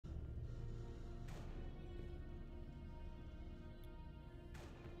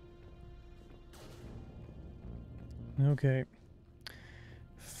Okay.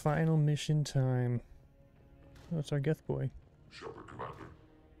 Final mission time. Oh, it's our Geth boy. Shepard, Commander.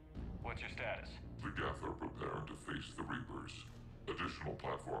 What's your status? The Geth are preparing to face the Reapers. Additional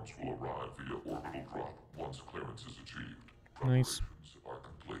platforms will arrive via orbital drop once clearance is achieved. Nice. Preparations are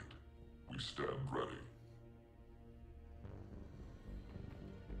complete. We stand ready.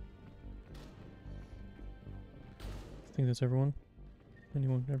 I think that's everyone.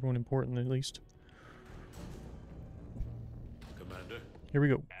 Everyone important at least. Commander, Here we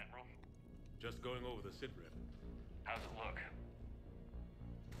go. Admiral? just going over the sit rep. How's it look?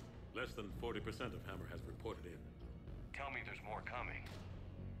 Less than 40% of Hammer has reported in. Tell me there's more coming.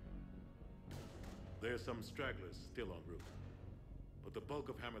 There's some stragglers still en route, but the bulk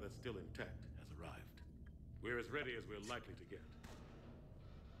of Hammer that's still intact has arrived. We're as ready as we're likely to get.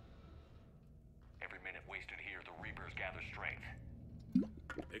 Every minute wasted here, the Reapers gather strength.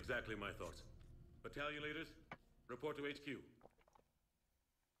 Exactly my thoughts. Battalion leaders, report to HQ.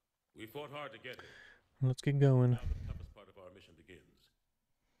 We fought hard to get here. Let's get going. Now the toughest part of our mission begins.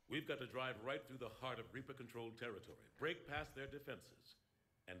 We've got to drive right through the heart of Reaper-controlled territory, break past their defenses,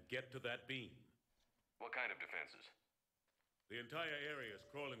 and get to that beam. What kind of defenses? The entire area is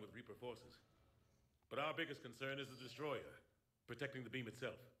crawling with Reaper forces. But our biggest concern is the destroyer, protecting the beam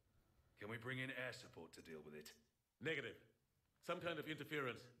itself. Can we bring in air support to deal with it? Negative. Some kind of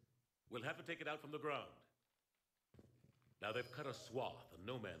interference. We'll have to take it out from the ground. Now they've cut a swath of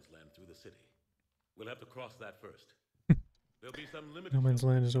no man's land through the city. We'll have to cross that first. There'll be some limited... No man's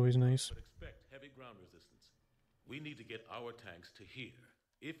land is always nice. But expect heavy ground resistance. We need to get our tanks to here,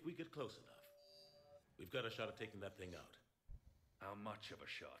 if we get close enough. We've got a shot at taking that thing out. How much of a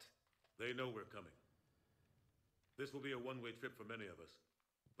shot? They know we're coming. This will be a one-way trip for many of us.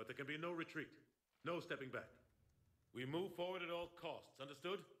 But there can be no retreat. No stepping back. We move forward at all costs,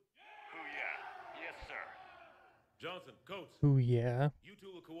 understood? Ooh, yeah. Yes, sir. Johnson, Coates, Ooh, yeah. you two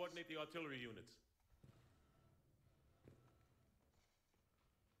will coordinate the artillery units.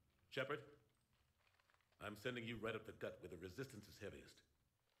 Shepard, I'm sending you right up the gut where the resistance is heaviest.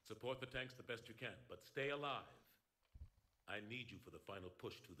 Support the tanks the best you can, but stay alive. I need you for the final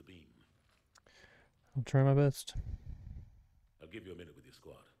push to the beam. I'll try my best. I'll give you a minute with your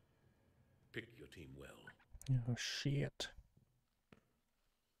squad. Pick your team well. Oh, shit.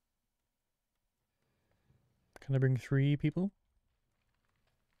 Can I bring 3 people?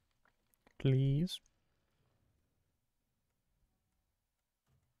 Please?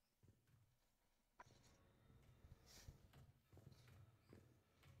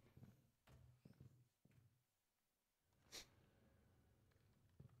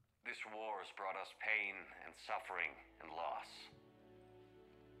 This war has brought us pain and suffering and loss.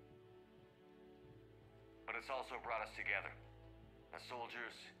 But it's also brought us together. As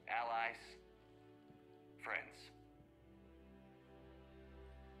soldiers, allies, friends.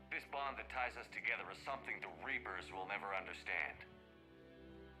 This bond that ties us together is something the Reapers will never understand.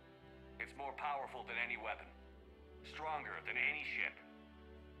 It's more powerful than any weapon. Stronger than any ship.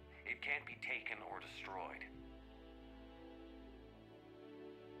 It can't be taken or destroyed.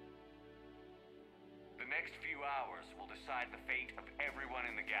 The next few hours will decide the fate of everyone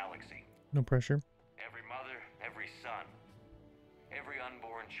in the galaxy. No pressure. Every mother, every son, every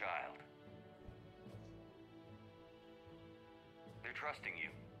unborn child. They're trusting you,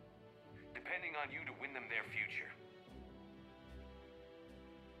 depending on you to win them their future.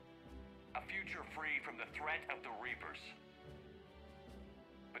 A future free from the threat of the Reapers.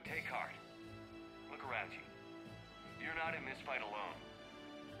 But take heart. Look around you. You're not in this fight alone.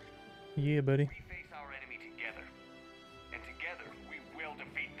 Yeah, buddy. We face our enemy together. And together, we will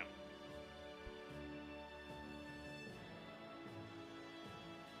defeat them.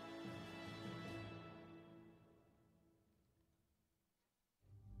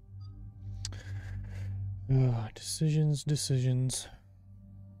 Decisions, decisions.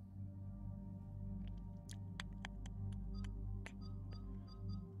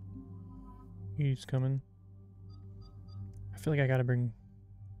 He's coming. I feel like I gotta bring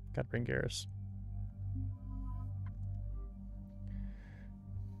Garrus.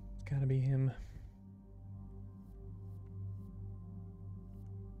 It's gotta be him.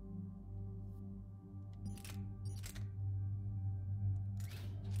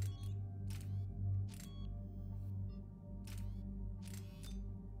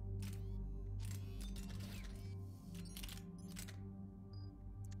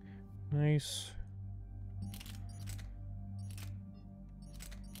 Nice.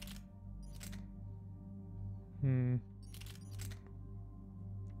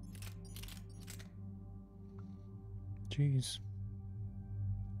 Jeez.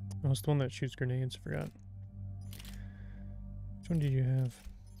 Oh, it's the one that shoots grenades, forgot. one did you have?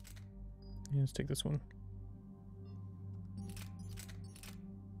 Yeah, let's take this one.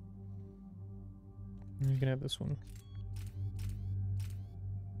 You can have this one.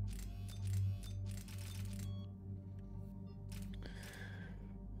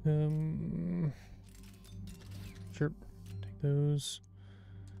 Sure. Take those.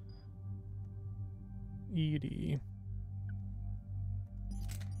 ED.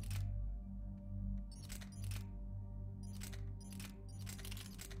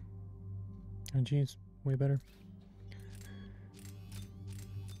 Oh geez, way better.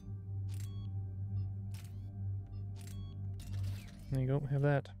 There you go, have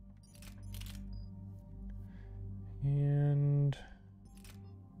that. And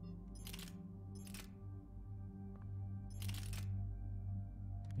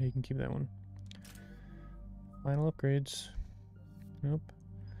yeah, you can keep that one. Final upgrades. Nope.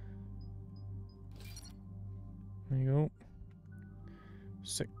 There you go.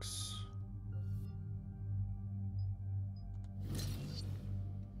 6.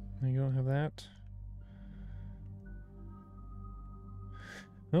 There you go, have that.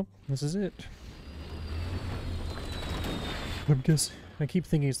 Nope, this is it. I keep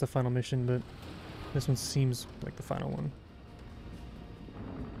thinking it's the final mission, but this one seems like the final one.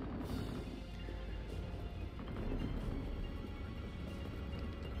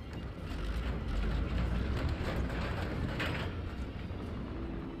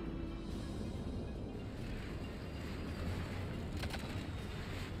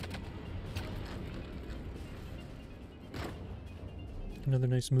 Another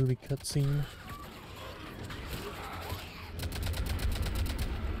nice movie cutscene.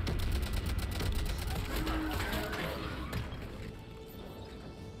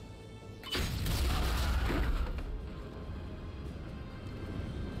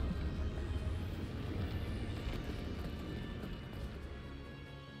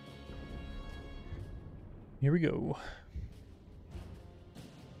 Here we go.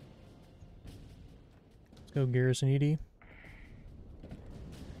 Let's go, Garrison ED.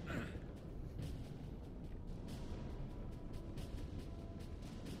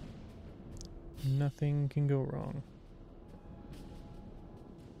 Nothing can go wrong.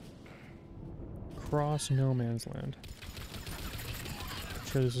 Cross no man's land. I'm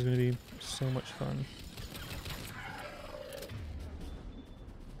sure this is going to be so much fun.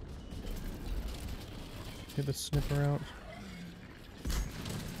 Get the snipper out.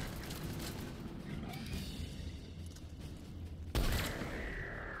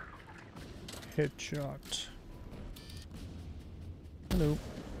 Headshot. Hello.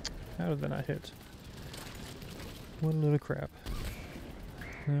 How did that not hit? What a load of crap.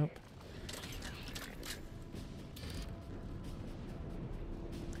 Yep.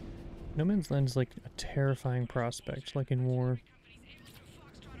 No Man's Land is like a terrifying prospect, like in war.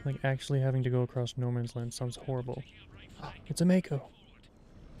 Like actually having to go across No Man's Land sounds horrible. It's a Mako!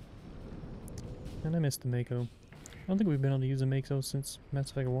 And I missed the Mako. I don't think we've been able to use a Mako since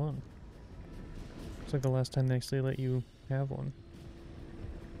Mass Effect 1. It's like the last time they actually let you have one.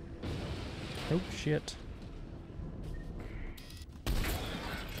 Oh shit.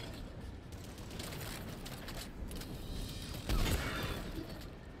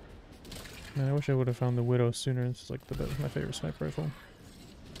 Man, I wish I would have found the Widow sooner. It's like my favorite sniper rifle.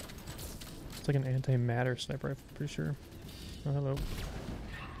 It's like an anti-matter sniper rifle, pretty sure. Oh, hello.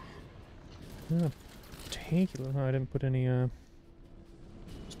 Oh, tanky. Oh, I didn't put any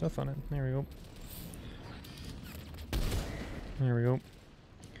stuff on it. There we go. There we go.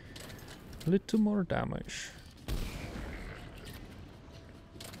 A little more damage.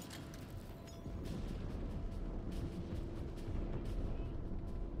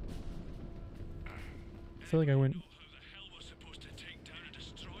 I feel like I went...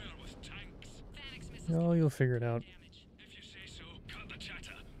 Oh, you'll figure it out. If you say so, cut the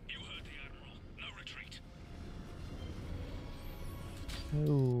chatter. You heard the Admiral. No retreat.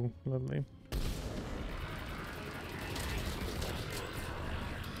 Oh, lovely.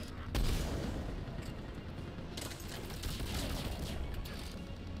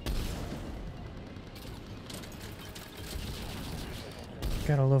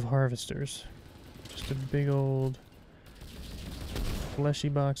 Gotta love harvesters. Just a big old fleshy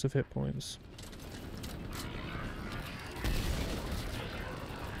box of hit points.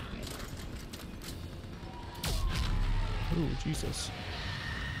 Ooh, Jesus.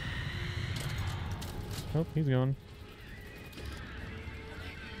 Oh, he's gone.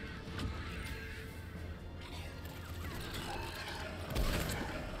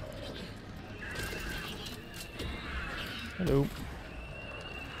 Hello.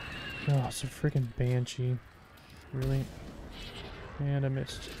 Oh, it's a freaking Banshee. Really? And I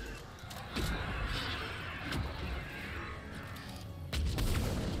missed.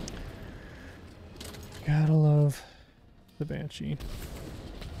 Gotta love the Banshee.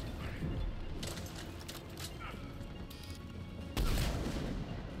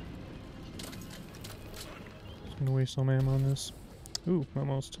 Just gonna waste some ammo on this. Ooh,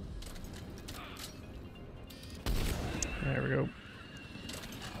 almost. There we go. We'll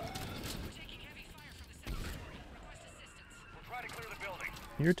try to clear the building.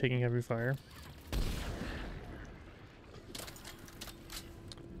 You're taking heavy fire.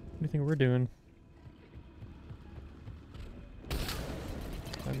 What do you think we're doing?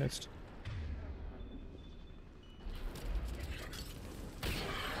 I missed.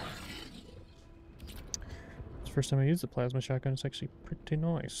 It's the first time I used the plasma shotgun. It's actually pretty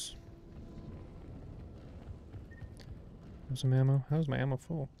nice. Have some ammo. How's my ammo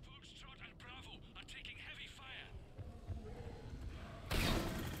full? Foxtrot and Bravo are taking heavy fire.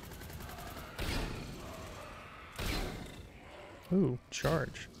 Ooh,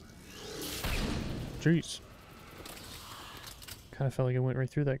 charge. Jeez. Kind of felt like I went right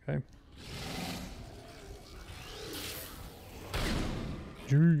through that guy.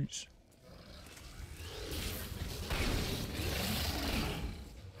 Jeez.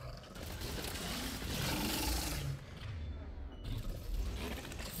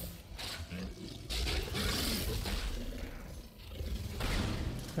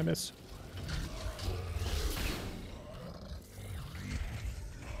 I miss.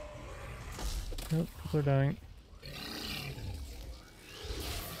 Nope, people are dying.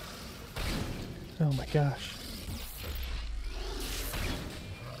 Oh my gosh.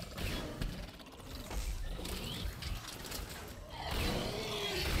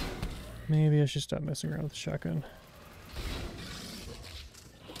 Maybe I should stop messing around with the shotgun.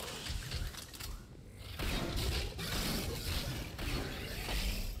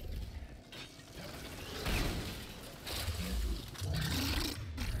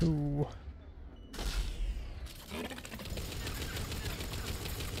 Ooh.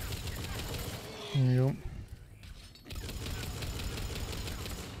 There you go.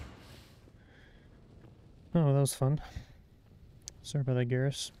 Oh, that was fun. Sorry about that,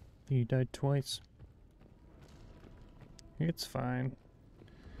 Garrus. You died twice. It's fine.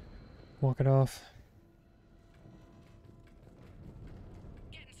 Walk it off.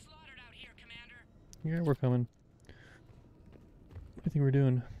 Getting slaughtered out here, Commander. Yeah, we're coming. What do you think we're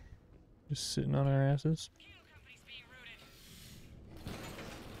doing? Just sitting on our asses? Kilo company's being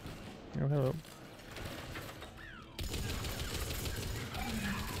routed. Oh, hello.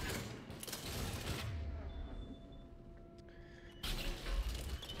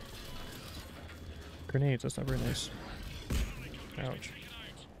 Grenades, that's not very nice. Ouch.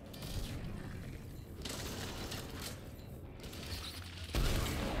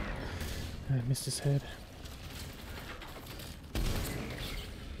 I missed his head.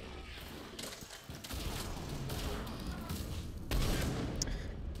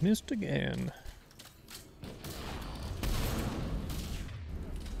 Missed again.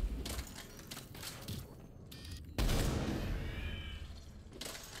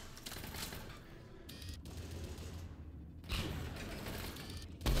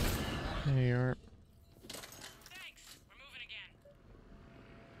 There you are. Thanks. We're moving again.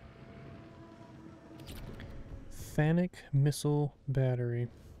 Fanic Missile Battery.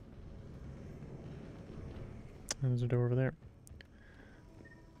 There's a door over there.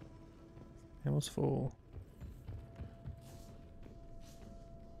 Ammo's full.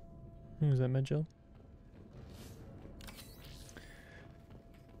 Is that med gel?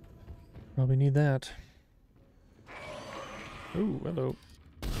 Probably need that. Ooh, hello. All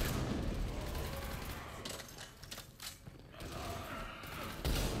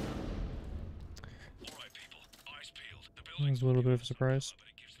right, people. Eyes peeled. The That building's was a little bit of a surprise. but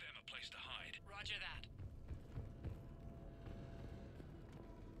it gives them a place to hide. Roger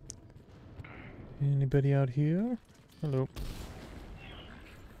that. Anybody out here? Hello.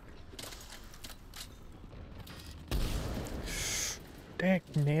 Dag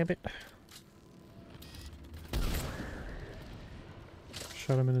nabbit.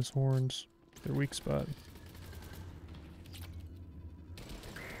 Shot him in his horns. Their weak spot.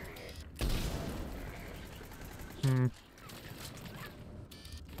 Hmm.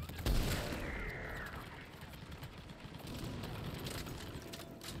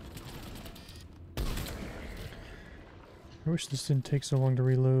 I wish this didn't take so long to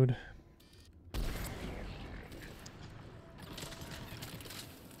reload. That's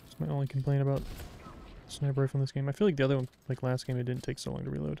my only complaint about sniper rifle in this game. I feel like the other one, like last game, it didn't take so long to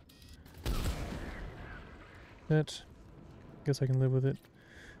reload. That Guess I can live with it,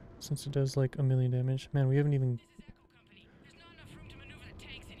 since it does like 1,000,000 damage. Man, we haven't even... There's not enough room to maneuver the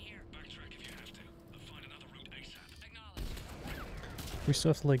tanks in here. Backtrack if you have to. I'll find another route ASAP. Acknowledged. We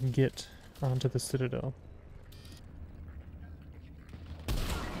still have to like get onto the Citadel.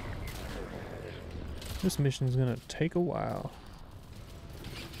 This mission is gonna take a while.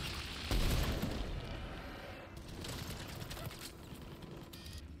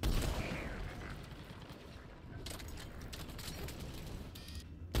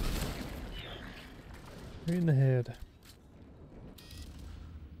 Right in the head.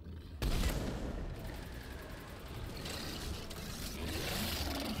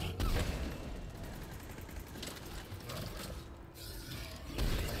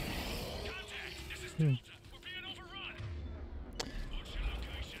 We're being overrun. What's your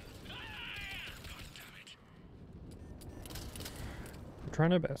location? God damn it. We're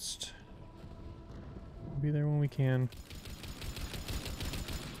trying our best. We'll be there when we can.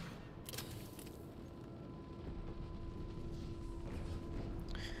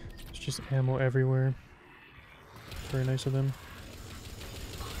 There's just ammo everywhere. Very nice of them.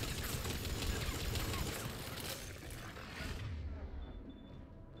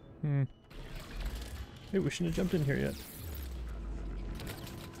 Hey, we shouldn't have jumped in here yet.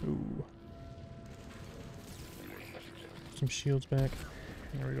 Ooh. Some shields back.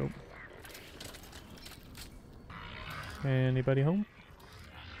 There we go. Anybody home?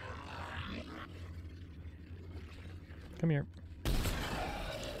 Come here.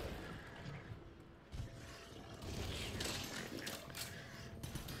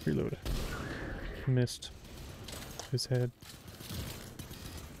 Reload. Missed his head.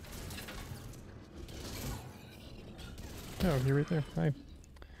 Oh, you're right there. Hi.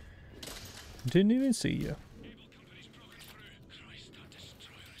 Didn't even see you. Able company's broken through. Christ, that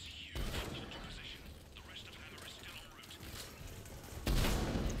destroyer is huge. Hold your position. The rest of Hammer is still en route.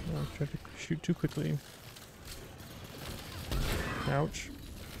 Oh, I tried to shoot too quickly. Ouch.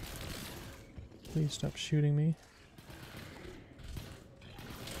 Please stop shooting me.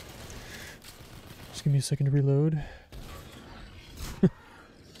 Just give me a second to reload.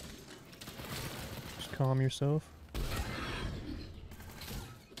 Just calm yourself.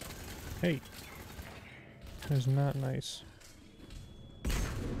 Hey, that is not nice.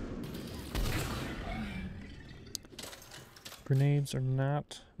 Grenades are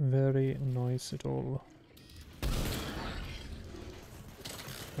not very nice at all.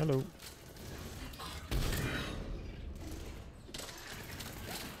 Hello.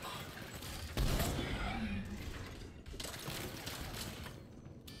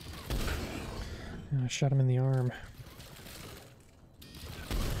 I shot him in the arm.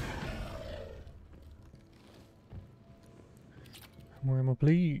 More ammo,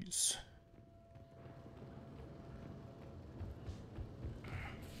 please.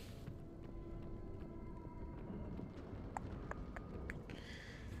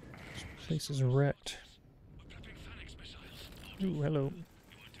 This place is wrecked. We're prepping Phalanx missiles. Ooh, hello. You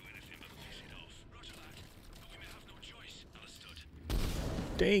won't do anything but push it off. Roger that. But we may have no choice. Understood.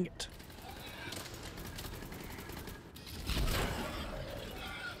 Dang it.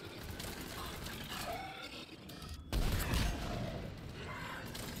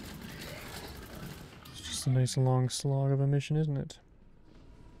 It's just a nice long slog of a mission, isn't it?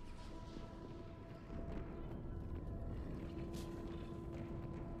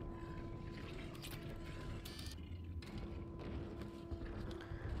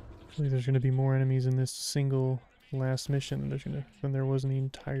 Hopefully there's going to be more enemies in this single last mission than there was in the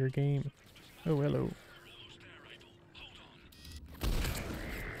entire game. Oh, hello.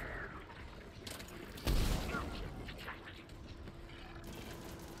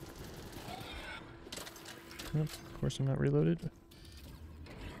 Yep, of course I'm not reloaded.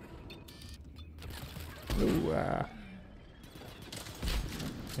 Ooh, ah.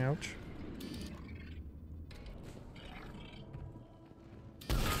 Ouch.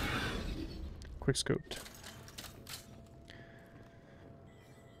 Quick scoped.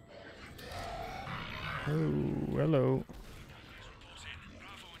 Oh, hello.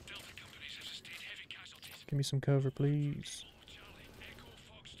 Give me some cover, please.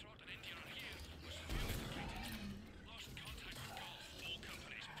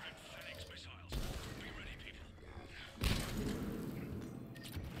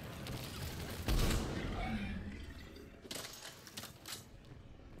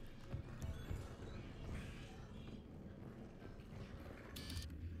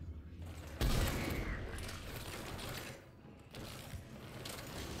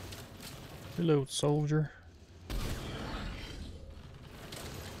 Hello, soldier.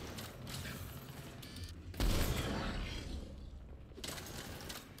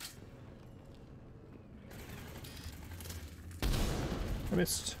 I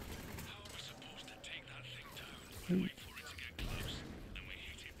missed. How are we supposed to take that thing down? Wait for it to get close, then we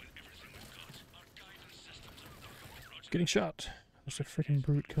hit it with everything we've got. Our guidance systems are broken. Roger. Getting shot. There's a freaking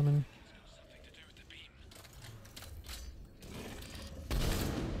brute coming. Something to do with the beam.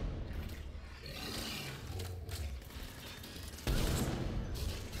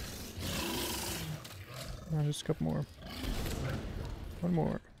 Oh, just a couple more. One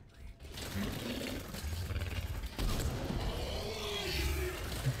more.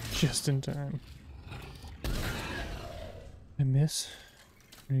 Just in time. I miss.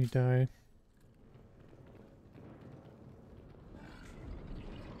 Or you die.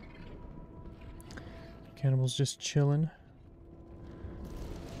 Cannibal's just chilling.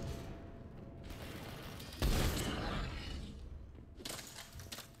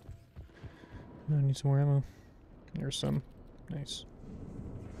 I need some more ammo. There's some. Nice.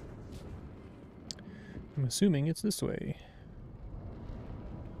 I'm assuming it's this way.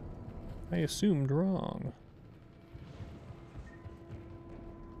 I assumed wrong.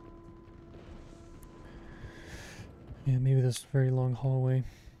 Yeah, maybe this very long hallway.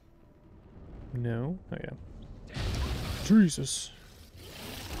 No? Oh yeah. Jesus!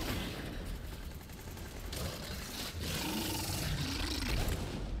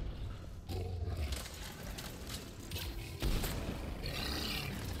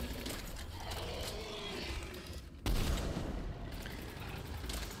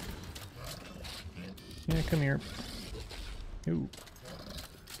 Yeah, come here. Ooh.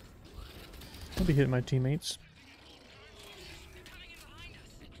 I'll be hitting my teammates.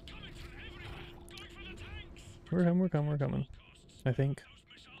 We're coming. I think.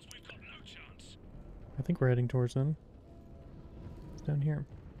 I think we're heading towards them. It's down here.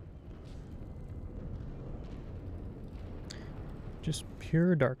 Just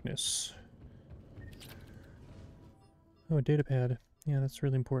pure darkness. Oh, a data pad. Yeah, that's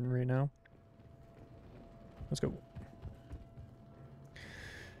really important right now. Let's go.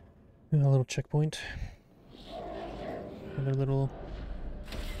 And a little checkpoint. Another little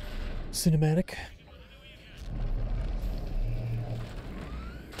cinematic.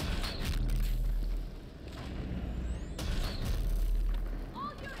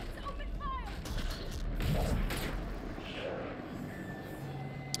 All units, open fire!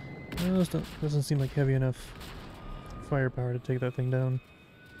 Well, this doesn't seem like heavy enough firepower to take that thing down.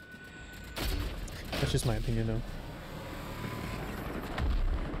 That's just my opinion, though.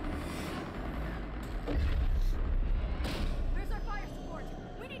 Where's our fire support?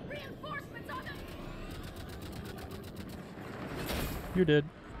 We need reinforcements on them! You're dead.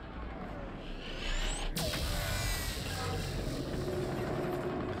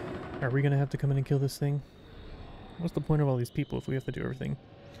 Are we gonna have to come in and kill this thing? What's the point of all these people if we have to do everything?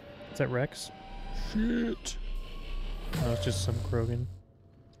 Is that Rex? Shit! No, it's just some Krogan.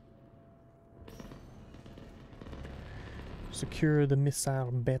 Secure the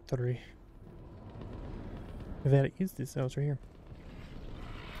missile battery. Where is this? Oh, it's right here.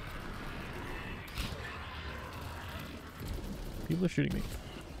 People are shooting me.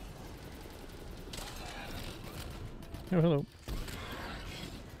 Oh, hello.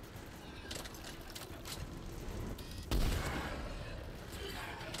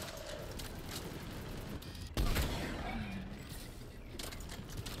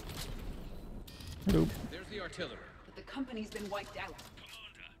 Hello. There's the artillery. But the company's been wiped out.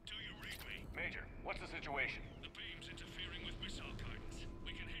 Commander, do you read me? Major, what's the situation? The beam's interfering with missile guidance.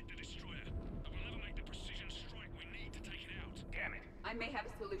 We can hit the destroyer, but we'll never make the precision strike we need to take it out. Damn it. I may have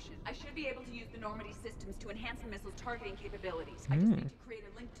a solution. I should be able to use the Normandy systems to enhance the missile's targeting capabilities. I just need to create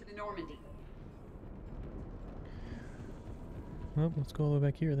a link to the Normandy. Well, let's go all the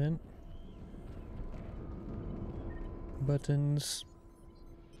way back here then. Buttons.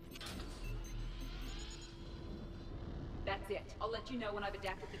 That's it. I'll let you know when I've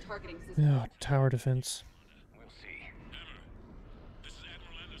adapted the targeting system. Oh, tower defense. We'll see. Hammer, this is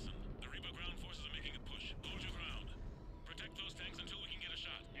Admiral Anderson. The Reaper ground forces are making a push. Hold your ground. Protect those tanks until we can get a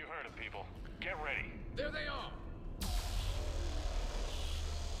shot. You heard it, people. Get ready. There they are.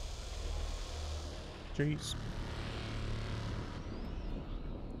 Jeez.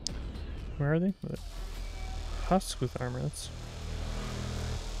 Where are they? Husks with armor.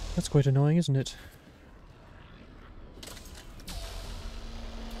 That's quite annoying, isn't it?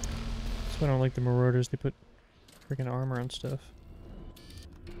 That's why I don't like the Marauders. They put freaking armor on stuff.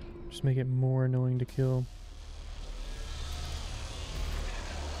 Just make it more annoying to kill.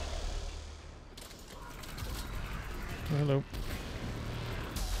 Oh, hello.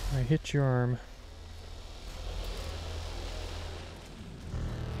 I hit your arm.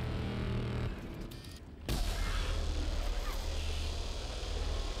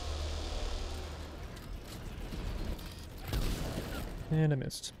 And I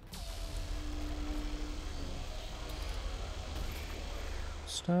missed.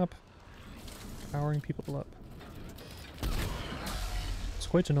 Stop powering people up. It's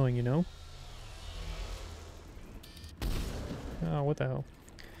quite annoying, you know? Oh, what the hell?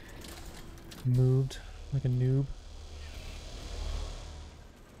 Moved like a noob.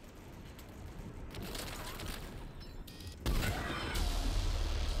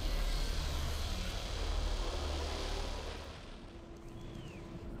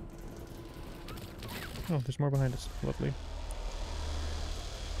 Oh, there's more behind us. Lovely.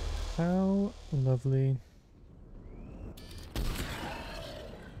 How lovely.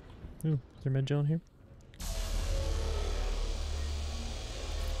 Ooh, is there med gel in here?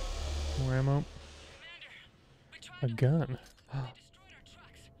 More ammo. A gun. They destroyed our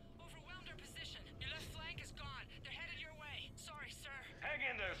trucks, overwhelmed our position. Your left flank is gone. They're headed your way. Sorry, sir. Hang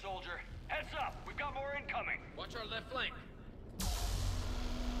in there, soldier. Heads up. We've got more incoming. Watch our left flank.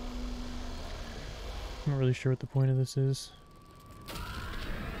 I'm not really sure what the point of this is.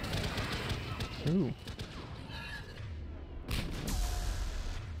 Ooh.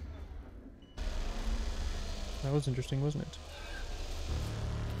 That was interesting, wasn't it?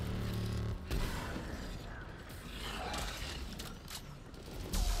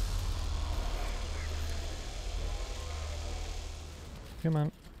 Come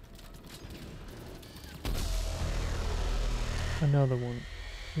on. Another one.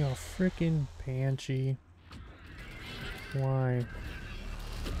 You frickin' Banshee. Why?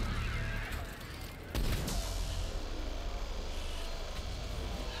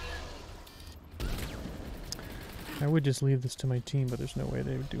 I would just leave this to my team, but there's no way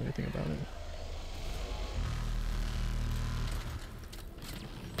they would do anything about it.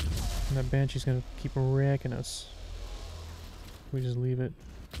 And that Banshee's gonna keep wrecking us. We just leave it.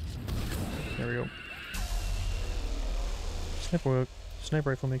 There we go. Sniper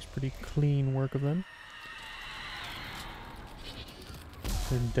rifle makes pretty clean work of them.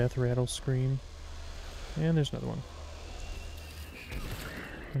 Their death rattle scream. And there's another one.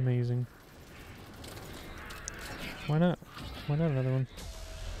 Amazing. Why not? Why not another one?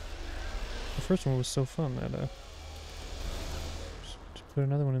 The first one was so fun that just put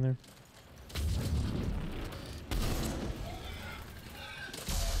another one in there.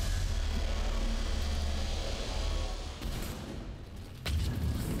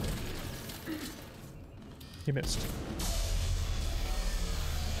 You missed.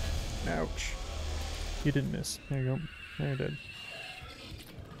 Ouch. You didn't miss. There you go. Now you're dead.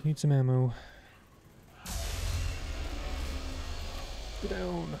 Need some ammo. Get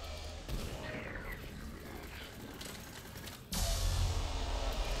down. I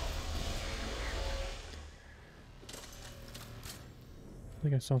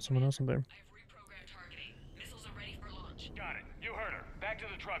think I saw someone else up there. I've reprogrammed targeting. Missiles are ready for launch. Got it. You heard her. Back to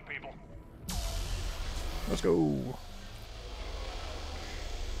the truck, people. Let's go.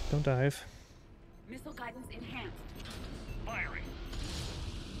 Don't dive. Missile guidance enhanced. Firing.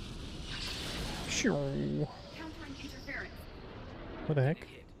 Shoo. Countering interference. What the heck?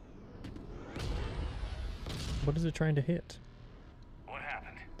 What is it trying to hit? What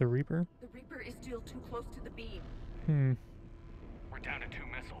happened? The Reaper? The Reaper is still too close to the beam. Hmm. We're down to 2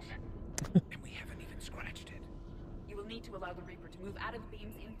 missiles. And we haven't even scratched it. You will need to allow the Reaper to move out of the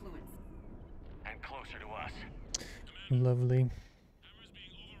beam's influence. And closer to us. Lovely. Hammer's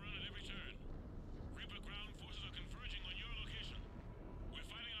being overrun at every turn. Reaper ground forces are converging on your location. We're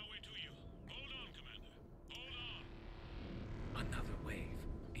fighting our way to you. Hold on, Commander. Hold on. Another wave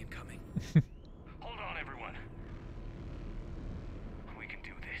incoming. Hold on, everyone. We can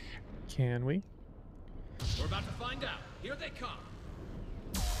do this. Can we? We're about to find out. Here they come.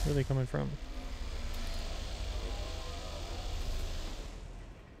 Where are they coming from?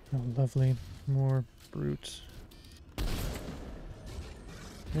 Oh, lovely. More brutes.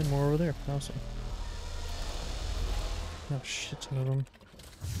 And more over there. Awesome. Oh, shit ton of them.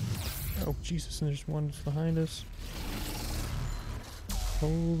 Oh, Jesus, and there's one just behind us.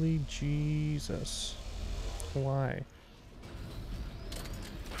 Holy Jesus. Why?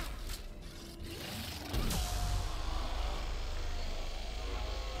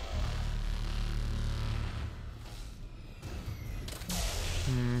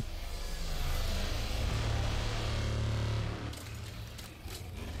 Hmm.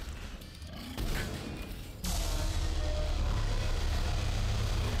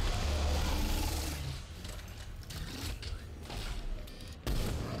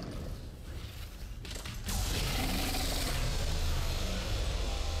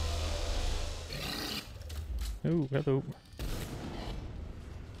 Ooh, hello.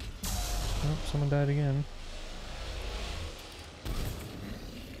 Oh, someone died again.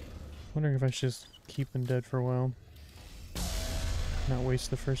 Wondering if I should just keep them dead for a while. Not waste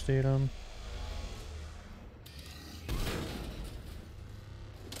the first aid on them.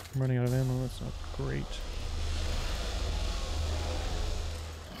 I'm running out of ammo, that's not great.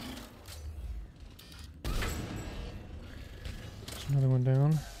 There's another one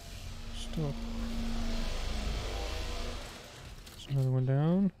down. Still. There's another one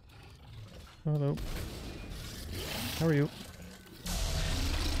down. Hello. How are you?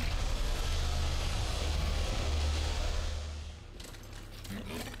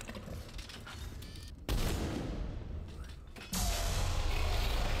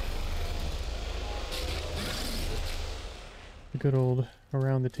 The good old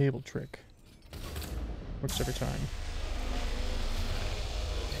around the table trick. Works every time.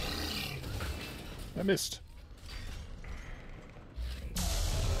 I missed.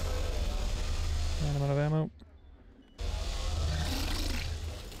 And I'm out of ammo.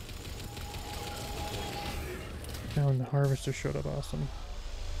 Oh, and the harvester showed up. Awesome.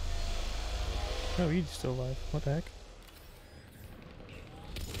 Oh, he's still alive. What the heck?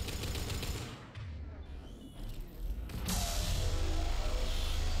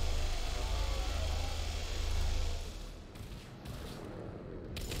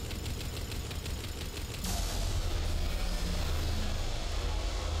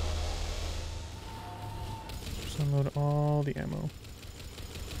 Just unload all the ammo.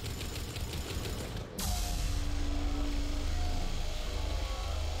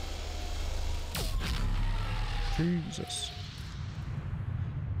 Jesus.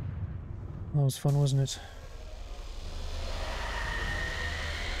 That was fun, wasn't it?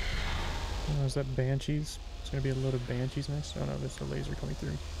 Oh, is that Banshees? It's gonna be a load of Banshees next? Oh no, there's a laser coming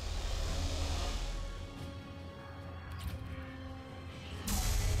through.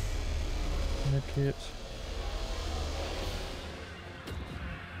 Medkit.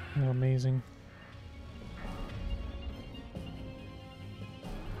 Oh, amazing.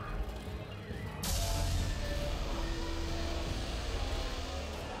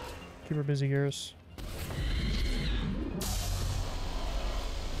 Keep her busy, Garrus.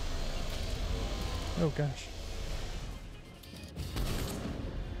 Oh gosh.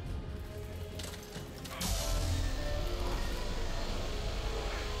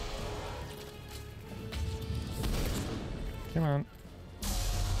 Come on.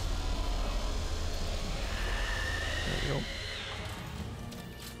 There we go.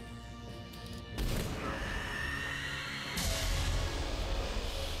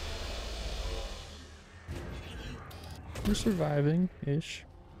 We're surviving-ish.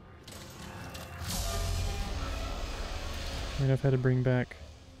 I mean, I've had to bring back...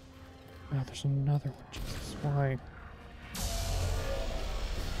 Oh, there's another one. Jesus, why?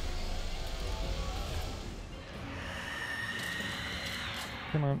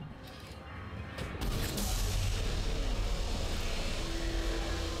 Come on.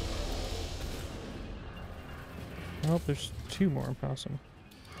 Oh, there's two more. Awesome.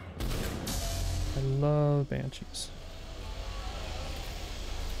 I love Banshees.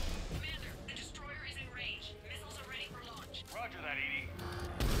 Commander, the destroyer is in range. Missiles are ready for launch. Roger that, Edie.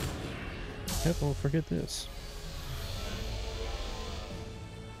 Yep, we'll forget this.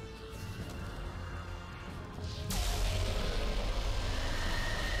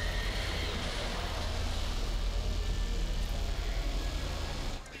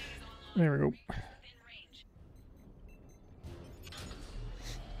 There we go. Within range.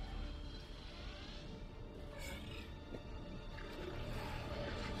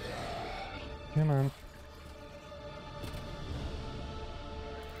 Come on.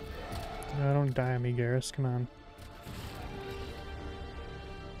 No, don't die on me, Garrus. Come on.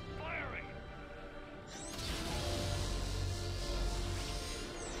 Firing!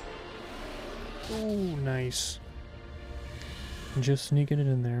 Oh, nice. Just sneaking it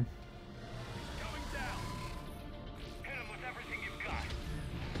in there. Going down! Hit him with everything you've got.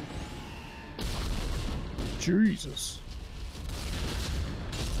 Jesus.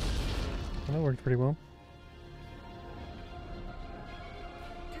 Well, that worked pretty well.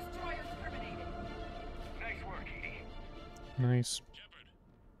 Destroyer terminated. Nice work, Edie. Nice. Shepard,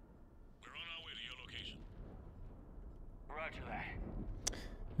 we're on our way to your location. Roger that.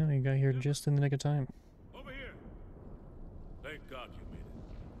 No, you got here just in the nick of time. Over here. Thank God you made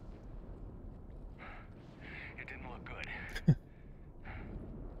it. It didn't look good.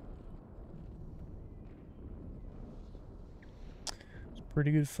 It's a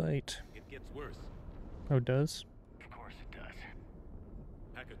pretty good fight. It gets worse. Oh, it does? Of course it does.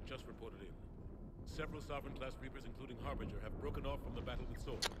 Hackett just reported in. Several Sovereign-class Reapers, including Harbinger, have broken off from the battle with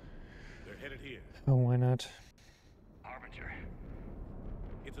Sol. They're headed here. Oh, why not? Harbinger.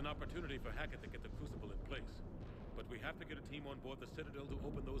 It's an opportunity for Hackett to get the Crucible in place. But we have to get a team on board the Citadel to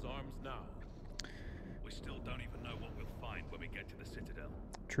open those arms now. We still don't even know what we'll find when we get to the Citadel.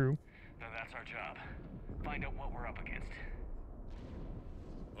 True. Then that's our job. Find out what we're up against.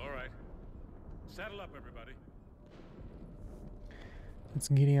 All right. Saddle up, everybody. Let's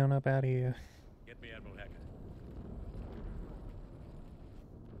giddy on up out of here. Get me Admiral Hackett.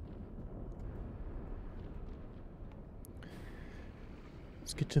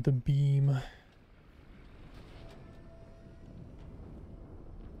 Let's get to the beam.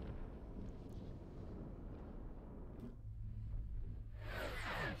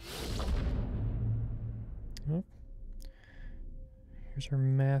 Oh. Here's our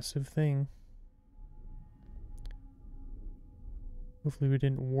massive thing. Hopefully we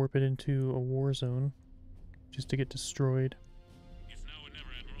didn't warp it into a war zone just to get destroyed. It's now or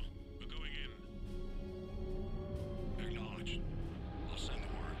never, Admiral. We're going in. Acknowledged. I'll send the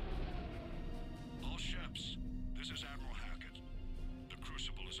word. All ships, this is Admiral Hackett. The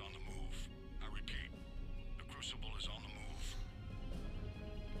Crucible is on the move. I repeat, the Crucible is on the move.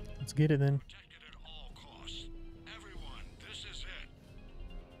 Let's get it then. Protect it at all costs. Everyone, this is it.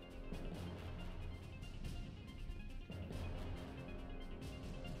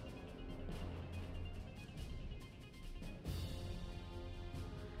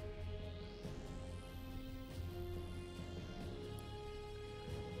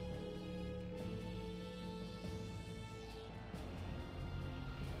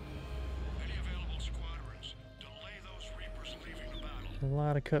 Any available squadrons, delay those Reapers leaving the battle. A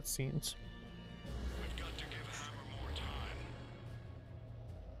lot of cutscenes. We've got to give Hammer more time.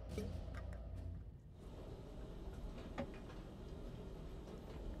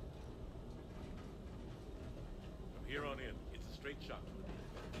 From here on in, it's a straight shot.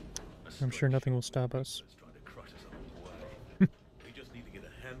 I'm sure nothing will stop us. It's trying to crush us on the way. We just need to get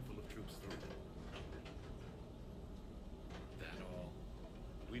a handful of troops through. That all?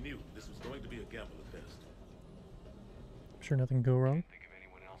 We knew this was going to be a gamble at best. I'm sure nothing can go wrong. Think of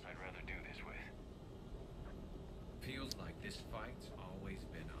anyone else I'd rather do this with. Feels like this fight's always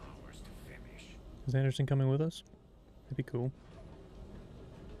been ours to finish. Is Anderson coming with us? That'd be cool.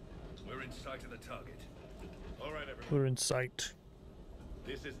 We're in sight of the target. All right, everyone. We're in sight.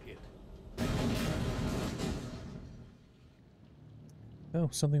 This is it. Oh,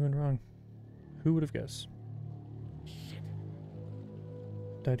 something went wrong. Who would have guessed?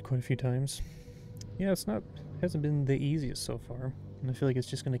 Died quite a few times. Yeah, hasn't been the easiest so far. And I feel like it's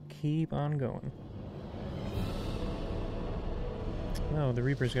just gonna keep on going. Oh, the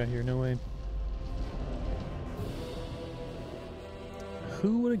Reapers got here, no way.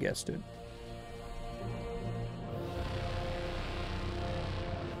 Who would have guessed it?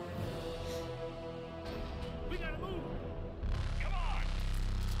 We gotta move! Come on!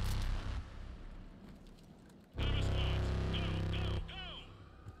 Hammer squads, go, go, go!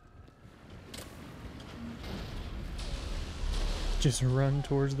 Just run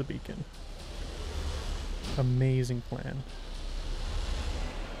towards the beacon. Amazing plan.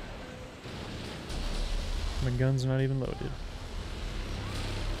 My gun's not even loaded.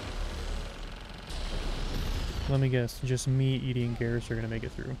 Let me guess, just me, Edie, and Garrus are gonna make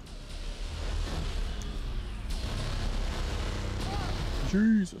it through.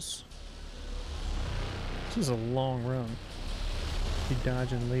 Jesus. This is a long run. Be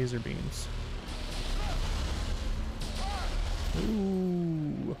dodging laser beams.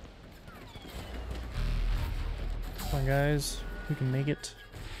 Ooh. Come on, guys. We can make it.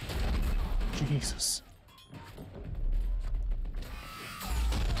 Jesus.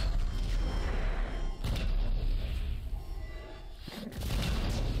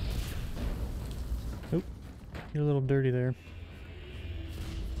 Oop. You're a little dirty there.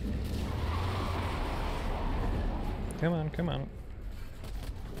 Come on, come on.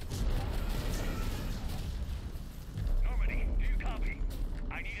 Normandy, do you copy?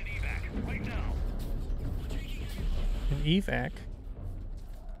 I need an evac, right now. An evac?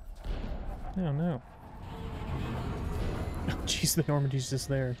 Oh no. Oh jeez, the Normandy's just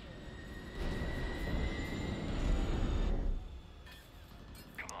there.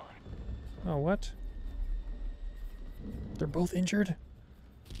 Come on. Oh, what? They're both injured?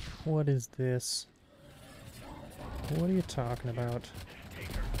 What is this? What are you talking about?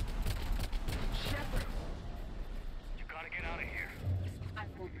 Shepard, You gotta get out of here. this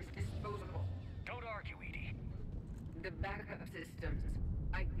platform is disposable. Don't argue, Edie. The backup systems.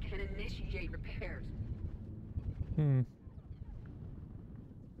 I can initiate repairs.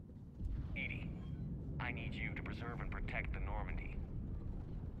 Edie, I need you to preserve and protect the Normandy.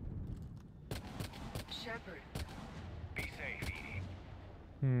 Shepard, Be safe, Edie.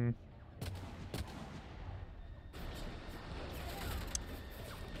 Hmm.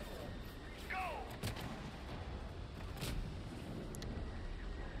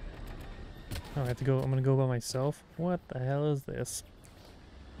 Oh, I have to go. I'm gonna go by myself? What the hell is this?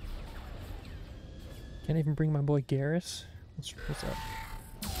 Can't even bring my boy Garrus? What's up?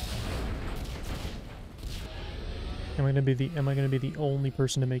 Am I gonna be the only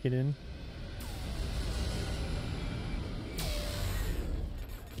person to make it in?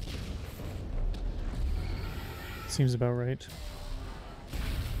 Seems about right.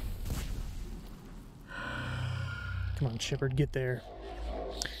 Come on, Shepard, get there.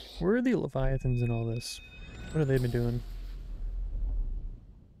 Where are the Leviathans in all this? What have they been doing?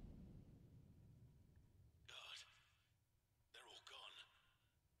 God, they're all gone.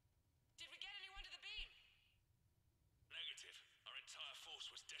 Did we get anyone to the beam? Negative. Our entire force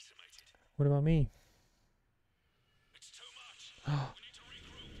was decimated. What about me? It's too much. We need to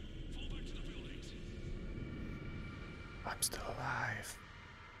regroup. Fall back to the buildings. I'm still alive.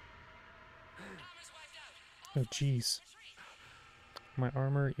 Armor's wiped out. Oh, jeez. My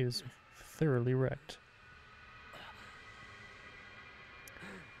armor is thoroughly wrecked.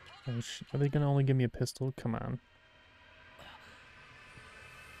 Oh, are they gonna only give me a pistol? Come on.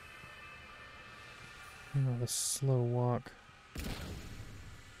 Oh, the slow walk.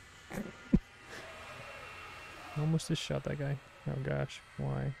 I almost just shot that guy. Oh gosh,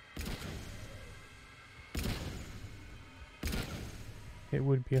 why? It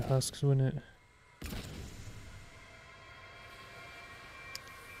would be a husks, wouldn't it?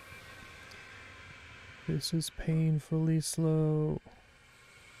 This is painfully slow.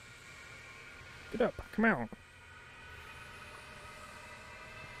 Get up, come out.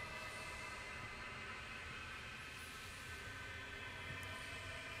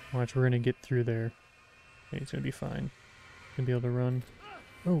 Watch, we're gonna get through there. Okay, it's gonna be fine. Gonna be able to run.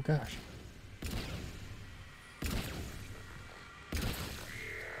 Oh gosh.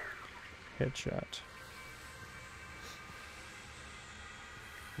 Headshot.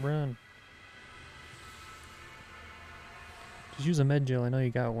 Run. Just use a med gel, I know you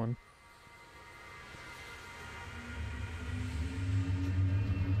got one.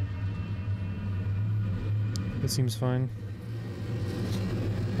 This seems fine.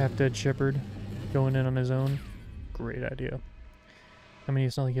 Half-dead Shepard going in on his own. Great idea. I mean,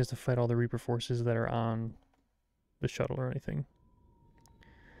 it's not like he has to fight all the Reaper forces that are on the shuttle or anything.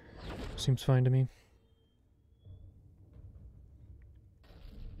 Seems fine to me.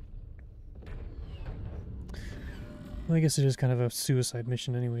 Well, I guess it is kind of a suicide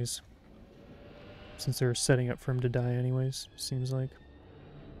mission anyways. Since they're setting up for him to die anyways, seems like.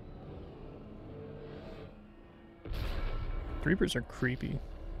 Reapers are creepy.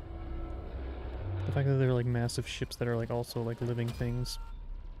 The fact that they're like massive ships that are like also like living things.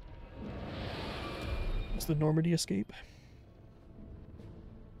 It's the Normandy escape.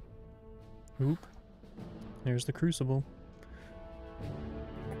 Oop. There's the Crucible.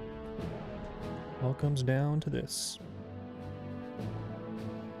 All comes down to this.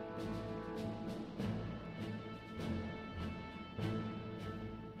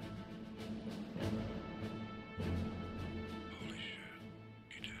 Holy shit.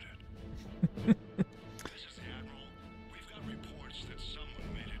 You did it. This is the Admiral. We've got reports that someone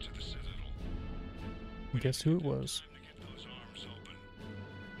made it to the Citadel. Guess who it was? Time to get those arms open.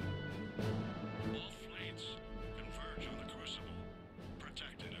 All fleets converge on the Crucible.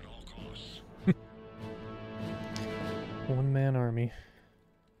 Protected at all costs. One-man army.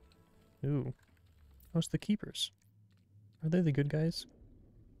 Ooh. Oh, it's the Keepers. Are they the good guys?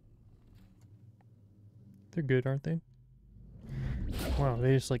 They're good, aren't they? Wow,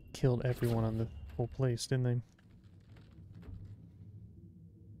 they just like killed everyone on the whole place, didn't they?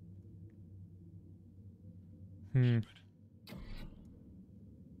 Hmm.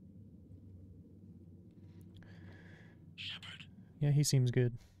 Shepard. Yeah, he seems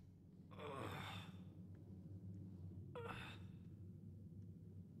good.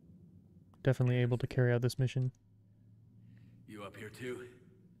 Definitely able to carry out this mission. You up here too?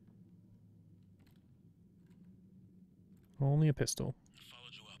 Only a pistol.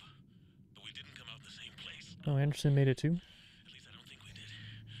 Followed you up, but we didn't come out the same place. Oh, Anderson made it too? At least I don't think we did.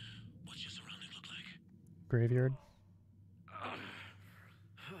 What's your surrounding look like? Graveyard.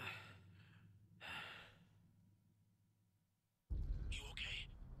 You okay?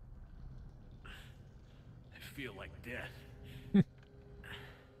 I feel like death.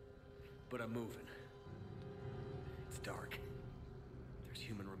 But I'm moving. It's dark. There's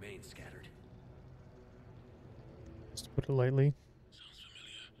human remains scattered. Just to put it lightly. Sounds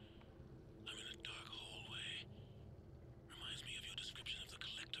familiar. I'm in a dark hallway. Reminds me of your description of the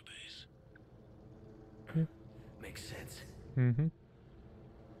Mm-hmm.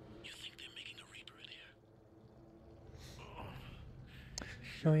 You think they're making a Reaper in here?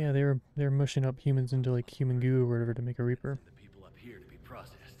 Oh yeah, they were mushing up humans into like human goo or whatever to make a Reaper. The people up here to be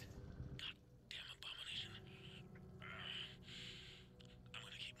processed. Damn abomination. I'm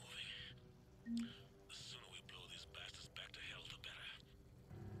gonna keep moving. The sooner we blow these bastards back to hell, the better.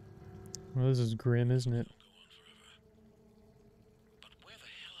 Well, this is grim, isn't it? Go on forever. But where the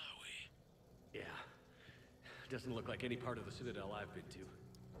hell are we? Yeah. Doesn't look like any part of the Citadel I've been to.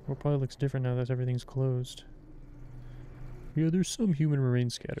 Well, it probably looks different now that everything's closed. Yeah, there's some human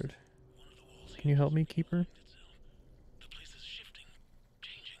remains scattered. One of the walls Can you help me, Keeper? itself. The place is shifting,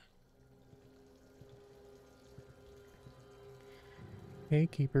 changing. Hey,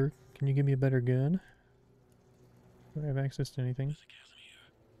 Keeper, can you give me a better gun? Do I have access to anything? There's a chasm here,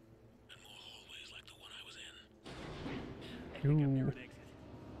 and more hallways like the one I was in. Ooh.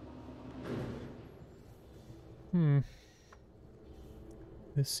 Hmm.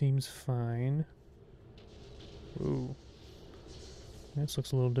 This seems fine. Ooh. This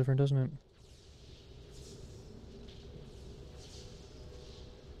looks a little different, doesn't it?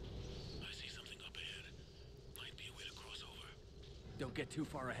 I see something up ahead. Might be a way to cross over. Don't get too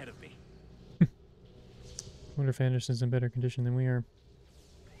far ahead of me. Wonder if Anderson's in better condition than we are.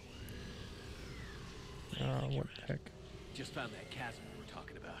 What the heck? Just found that chasm we were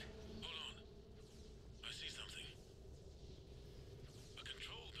talking about. Hold on. I see something. A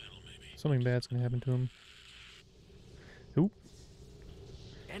control panel, maybe. Something bad's gonna happen to him. Oop.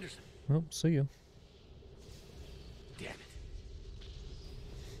 Anderson. Well, see you. Damn it.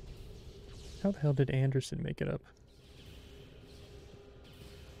 How the hell did Anderson make it up?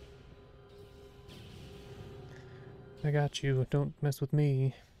 I got you. Don't mess with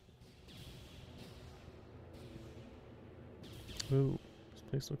me. Ooh, this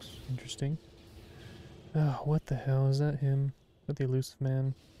place looks interesting. Oh, what the hell? Is that him? Is that the Illusive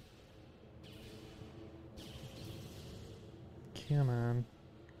man? Come on.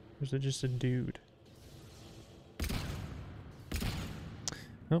 Or is it just a dude?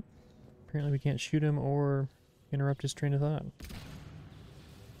 Nope. Apparently we can't shoot him or interrupt his train of thought.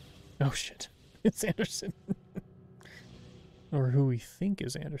 Oh shit. It's Anderson. Or who we think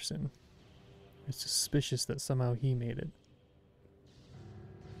is Anderson. It's suspicious that somehow he made it.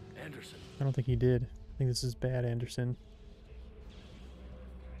 Anderson. I don't think he did. I think this is bad Anderson.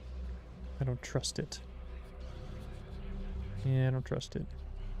 I don't trust it. Yeah, I don't trust it.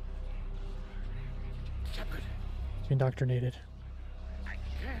 Shepard. Indoctrinated. I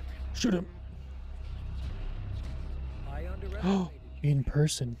can't. Shoot him! I Oh, underestimated you. in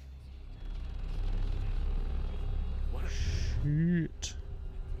person. What a... Shoot.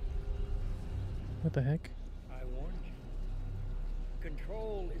 What the heck? I warned you.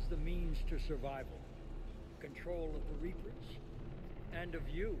 Control is the means to survival. Control of the Reapers. And of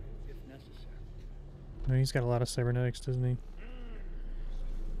you, if necessary. No, he's got a lot of cybernetics, doesn't he?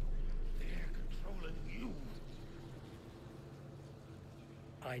 They're controlling you.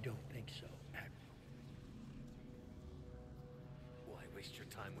 I don't think so, Admiral. Why waste your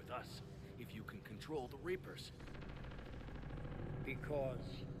time with us if you can control the Reapers?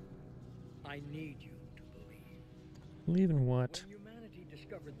 Because I need you to believe. Believe in what? When humanity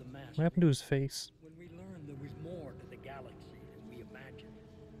discovered the Mass What happened to his face? when we learned there was more to the galaxy than we imagined.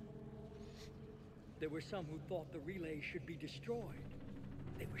 There were some who thought the relay should be destroyed.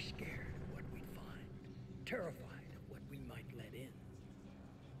 They were scared of what we'd find, terrified of what we might let in.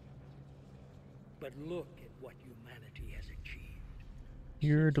 But look at what humanity has achieved.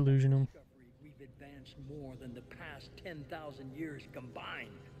 You're Since that delusional. discovery, we've advanced more than the past 10,000 years combined.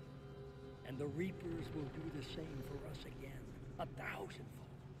 And the Reapers will do the same for us again, 1,000-fold.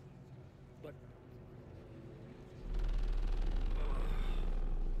 But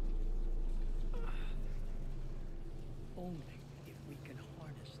only if we can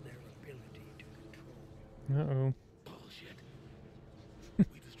harness their ability to control. Uh-oh. Bullshit.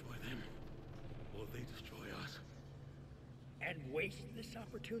 We destroy them, or they destroy us. And waste this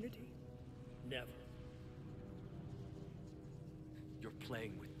opportunity? Never. You're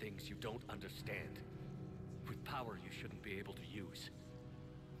playing with things you don't understand. With power you shouldn't be able to use.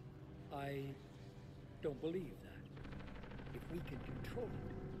 I don't believe that. If we can control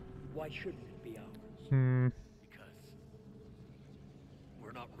it, why shouldn't it be ours? Hmm. Because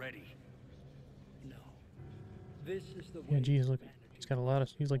we're not ready. No. This is the way Yeah, geez, look. humanity He's got a lot of...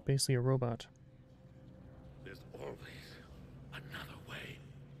 He's like basically a robot. There's always another way.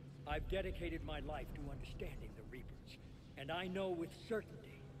 I've dedicated my life to understanding the Reapers, and I know with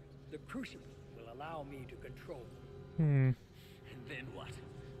certainty the Crucible will allow me to control them. Hmm. And then what?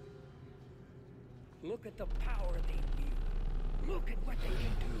 Look at the power they wield. Look at what they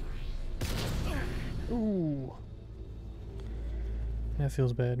can do. Ooh. That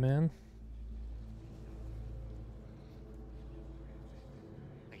feels bad, man.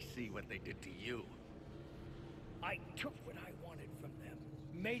 I see what they did to you. I took what I wanted from them,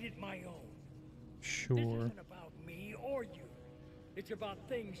 made it my own. This Sure. isn't about me or you. It's about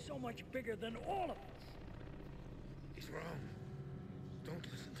things so much bigger than all of us. He's wrong. Don't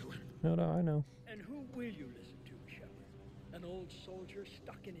listen to him. No, I know. And who will you listen to, Shepard? An old soldier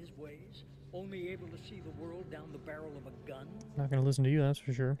stuck in his ways, only able to see the world down the barrel of a gun? Not gonna listen to you, that's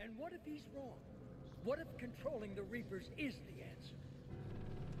for sure. And what if he's wrong? What if controlling the Reapers is the answer?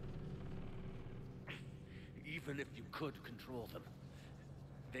 Even if you could control them,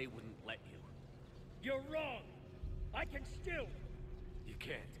 they wouldn't let you. You're wrong! I can still... You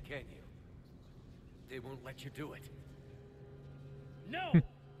can't, can you? They won't let you do it. No!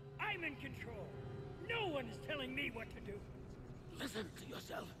 I'm in control! No one is telling me what to do! Listen to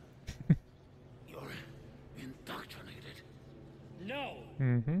yourself. You're indoctrinated. No!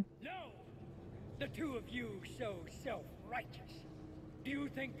 Mm-hmm. No! The two of you so self-righteous. Do you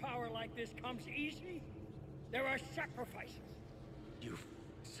think power like this comes easy? There are sacrifices. You've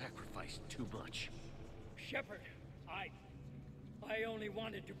sacrificed too much. Shepard, I only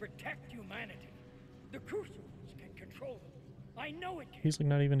wanted to protect humanity. The Crucibles can control them. I know it can. He's like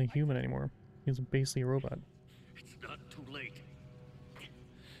not even a human anymore. He's basically a robot. It's not too late.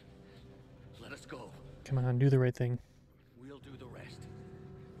 Let us go. Come on, do the right thing. We'll do the rest.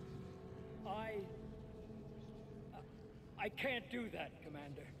 I can't do that,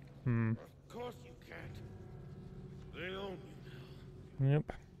 Commander. Hmm. Of course you can't. They own you now.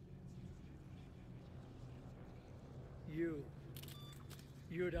 Yep.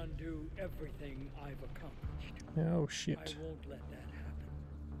 You'd undo everything I've accomplished. Oh, shit. I won't let that happen.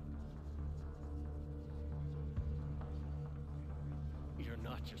 You're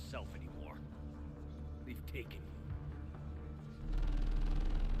not yourself anymore. They've taken you.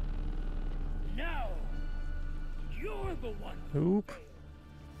 Now, you're the one. Oop.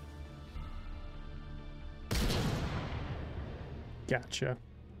 Gotcha.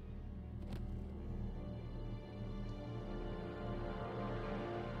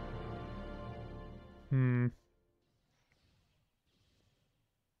 Hmm.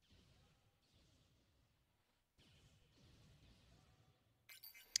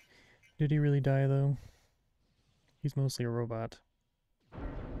 Did he really die, though? He's mostly a robot.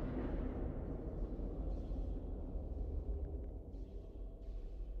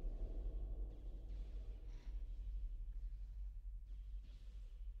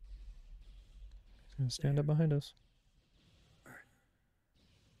 He's gonna stand up behind us.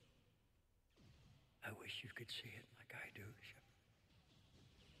 I wish you could see it like I do, Shepard.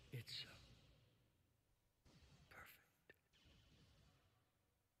 It's so perfect.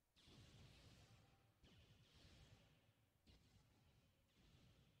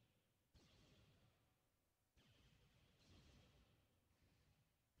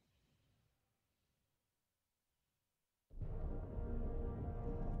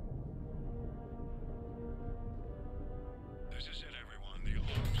 This is it, everyone. The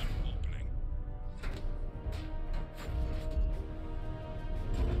alarms are opening.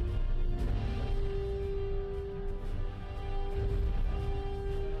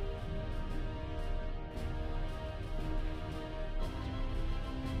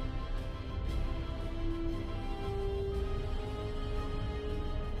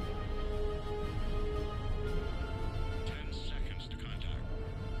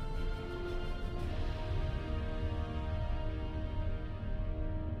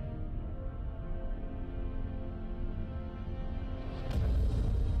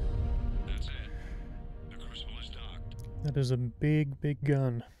 That is a big, big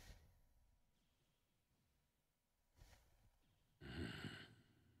gun.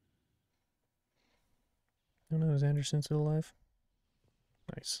 Oh no, is Anderson still alive?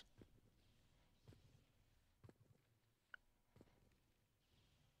 Nice.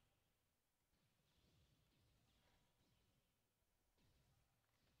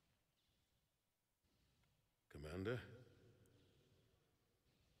 Commander?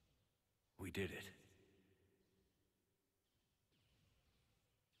 We did it.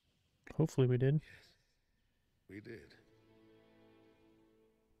 Hopefully we did. Yes, we did.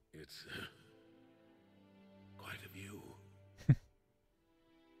 It's quite a view.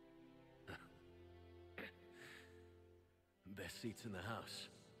 Best seats in the house.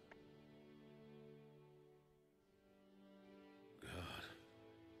 God.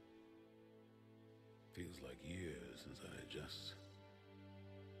 Feels like years since I just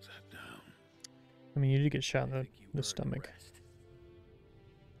sat down. I mean, you did get shot in I think you the earned stomach. rest.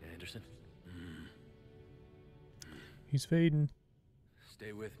 He's fading.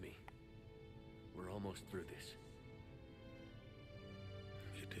 Stay with me. We're almost through this.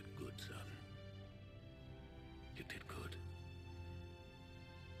 You did good, son. You did good.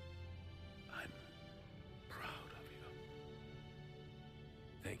 I'm proud of you.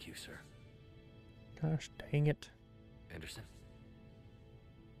 Thank you, sir. Gosh dang it. Anderson?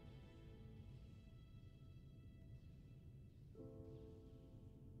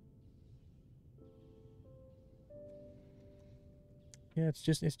 Yeah, it's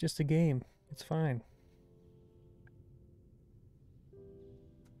just a game. It's fine.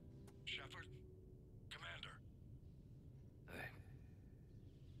 Shepard? Commander?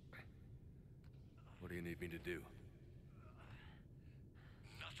 What do you need me to do?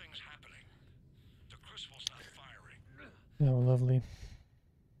 Nothing's happening. The crucible's not firing. Oh, lovely.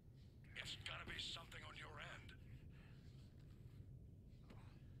 It's gotta be something on your end.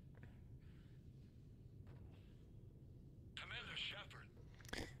 Commander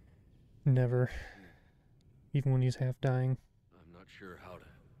Shepard. Never. Even when he's half dying. I'm not sure how to...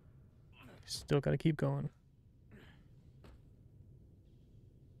 Still gotta keep going.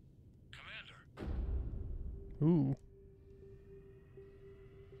 Commander. Ooh.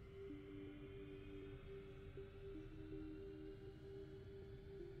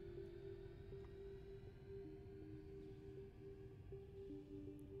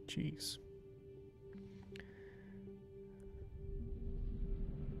 Jeez.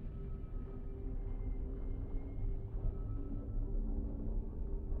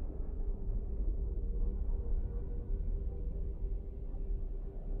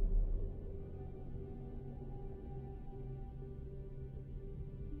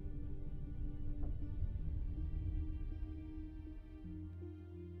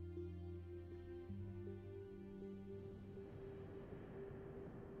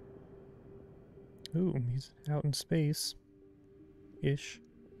 Ooh, he's out in space. Ish.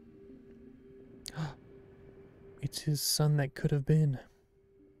 It's his son that could have been.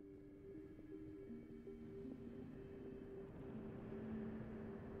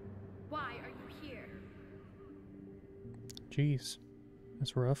 Why are you here? Jeez.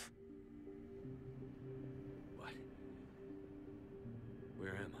 That's rough. What?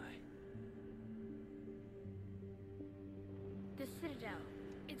 Where am I? The Citadel.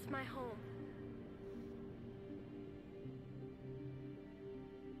 It's my home.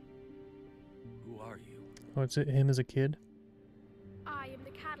 Who are you? Oh, it's him as a kid? I am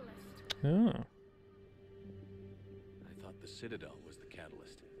the catalyst. Oh. I thought the Citadel was the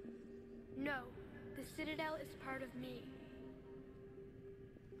catalyst. No, the Citadel is part of me.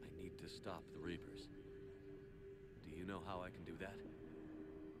 I need to stop the Reapers. Do you know how I can do that?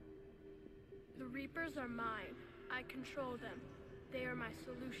 The Reapers are mine. I control them. They are my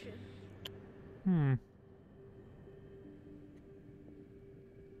solution. Hmm.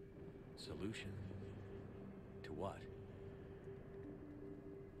 Solution? To what?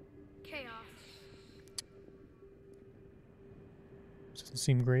 Chaos. Doesn't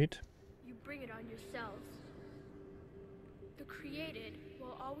seem great. You bring it on yourselves. The created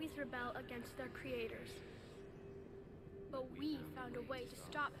will always rebel against their creators. But we found a way to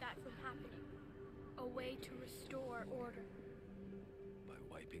stop that from happening. A way to restore order. By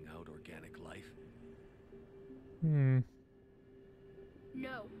wiping out organic life? Hmm.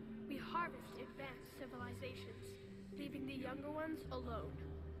 No, we harvest advanced civilizations, leaving the younger ones alone.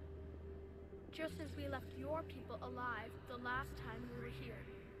 Just as we left your people alive the last time we were here.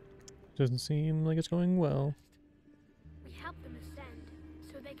 Doesn't seem like it's going well. We help them ascend,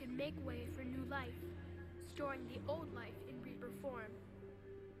 so they can make way for new life, storing the old life in Reaper form.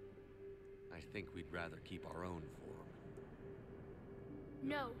 I think we'd rather keep our own form.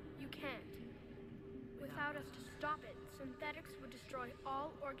 No, you can't. Without us to stop it, synthetics would destroy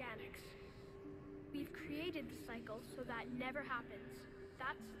all organics. We've created the cycle so that never happens.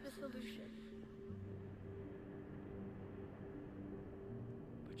 That's the solution.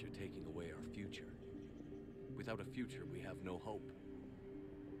 But you're taking away our future. Without a future, we have no hope.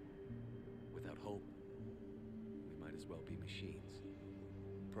 Without hope, we might as well be machines.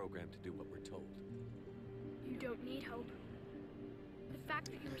 Programmed to do what we're told. You don't need hope. The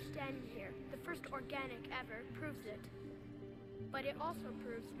fact that you are standing here, the first organic ever, proves it. But it also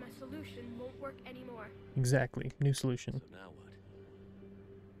proves my solution won't work anymore. Exactly. New solution. So now what?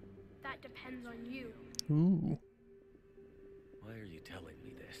 That depends on you. Ooh. Why are you telling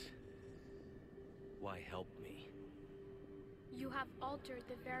me this? Why help me? You have altered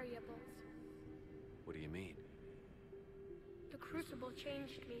the variables. What do you mean? The Crucible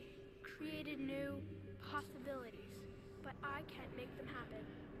changed me, created new possibilities, but I can't make them happen.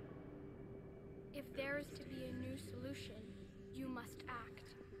 If there is to be a new solution, you must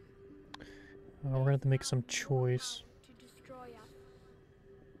act. We're gonna have to make some choice. To destroy us.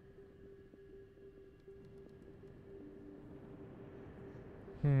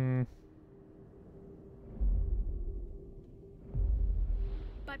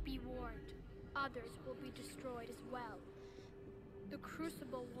 But be warned, others will be destroyed as well. The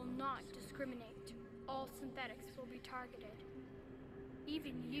Crucible will not discriminate. All synthetics will be targeted.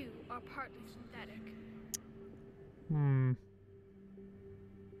 Even you are partly synthetic.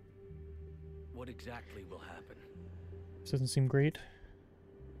 What exactly will happen? This doesn't seem great.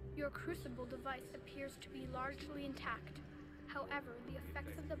 Your Crucible device appears to be largely intact. However, the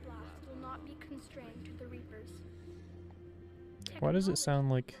effects of the blast will not be constrained to the Reapers. Why does it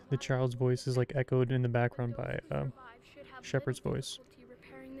sound like the child's voice is like echoed in the background by Shepard's voice?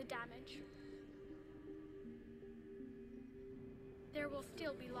 Repairing the damage. There will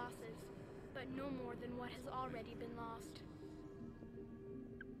still be losses, but no more than what has already been lost.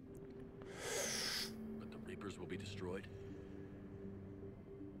 But the Reapers will be destroyed?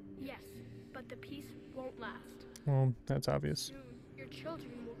 Yes, but the peace won't last. Well, that's obvious. Soon, your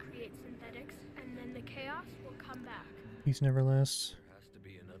children will create synthetics, and then the chaos will come back. Peace never lasts. There has to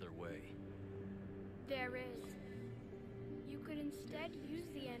be another way. There is. You could instead use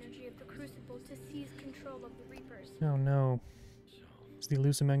the energy of the Crucible to seize control of the Reapers. Oh no. So, Is the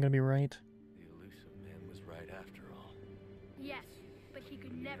Illusive Man gonna be right? the Illusive Man was right after all. Yes, but he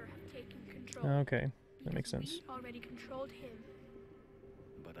could never have taken control. Okay, that makes sense. We already controlled him.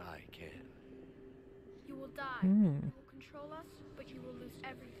 But I can. You will die. Hmm. You will control us, but you will lose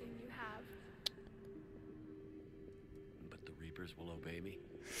everything you have. But the Reapers will obey me?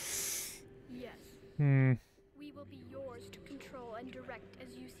 Yes. We will be yours to control and direct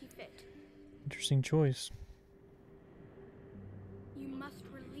as you see fit. Interesting choice. You must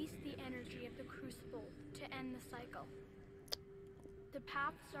release the energy of the Crucible to end the cycle. The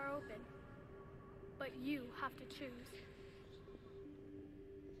paths are open, but you have to choose.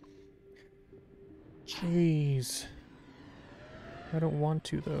 Jeez. I don't want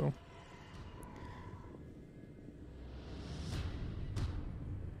to, though.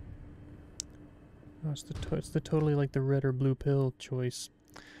 Oh, it's the totally like the red or blue pill choice.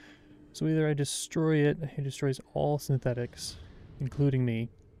 So either I destroy it, it destroys all synthetics, including me.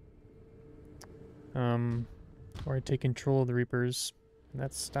 Or I take control of the Reapers, and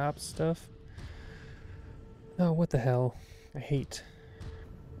that stops stuff. Oh, what the hell? I hate.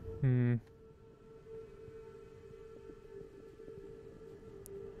 We're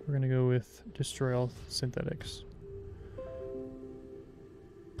gonna go with destroy all synthetics.